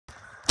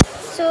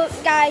So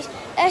guys,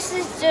 this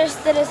is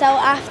just the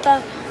result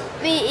after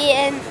me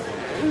eating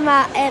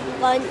my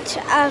lunch.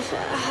 I've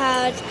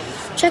had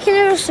chicken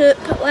noodle soup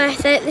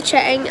without the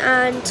chicken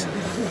and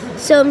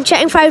some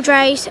chicken fried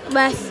rice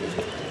with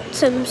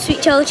some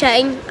sweet chili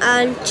chicken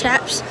and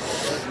chips.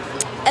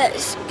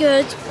 It's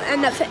good,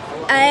 and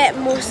I ate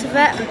most of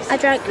it. I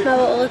drank my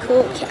bottle of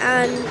Coke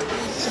and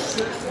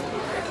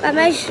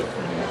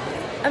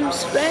I'm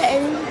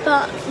sweating,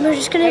 but we're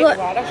just gonna go.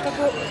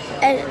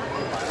 And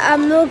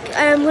I'm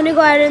gonna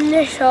go out in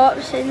the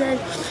shops and then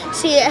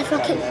see if I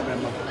can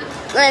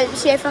eat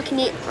see if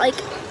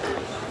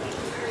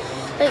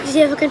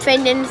I can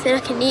find anything I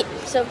can eat.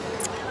 So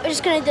we're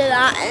just gonna do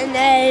that and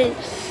then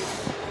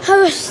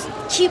have a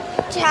cheap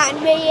chat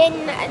and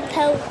rain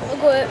until we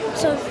go out.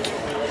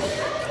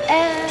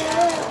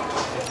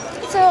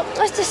 So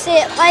let's just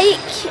say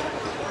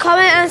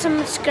comment and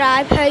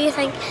subscribe how you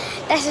think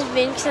this has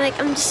been, because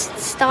I'm just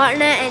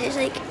starting it and it's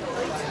like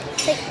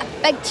a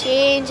big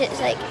change. It's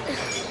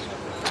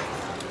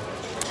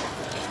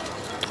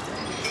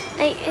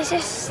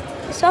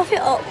it's awfully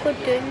awkward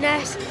doing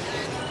this.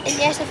 And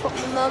yes, I've got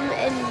my mum,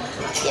 and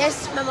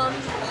yes, my mum,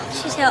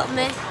 she's helping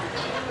me.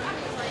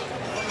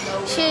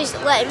 She's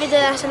letting me do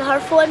this on her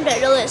phone, but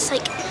really it's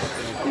like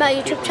my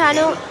YouTube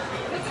channel.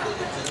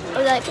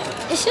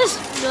 It's just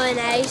really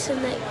nice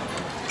and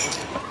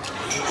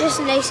just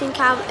nice and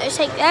calm. It's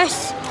like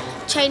this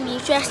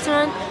Chinese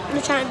restaurant.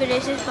 I'm trying to be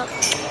racist, but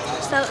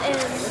still.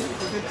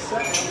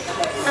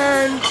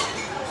 And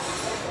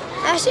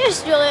that's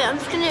just really. I'm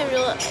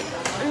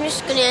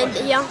just gonna end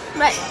it here.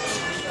 Right.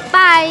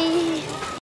 Bye.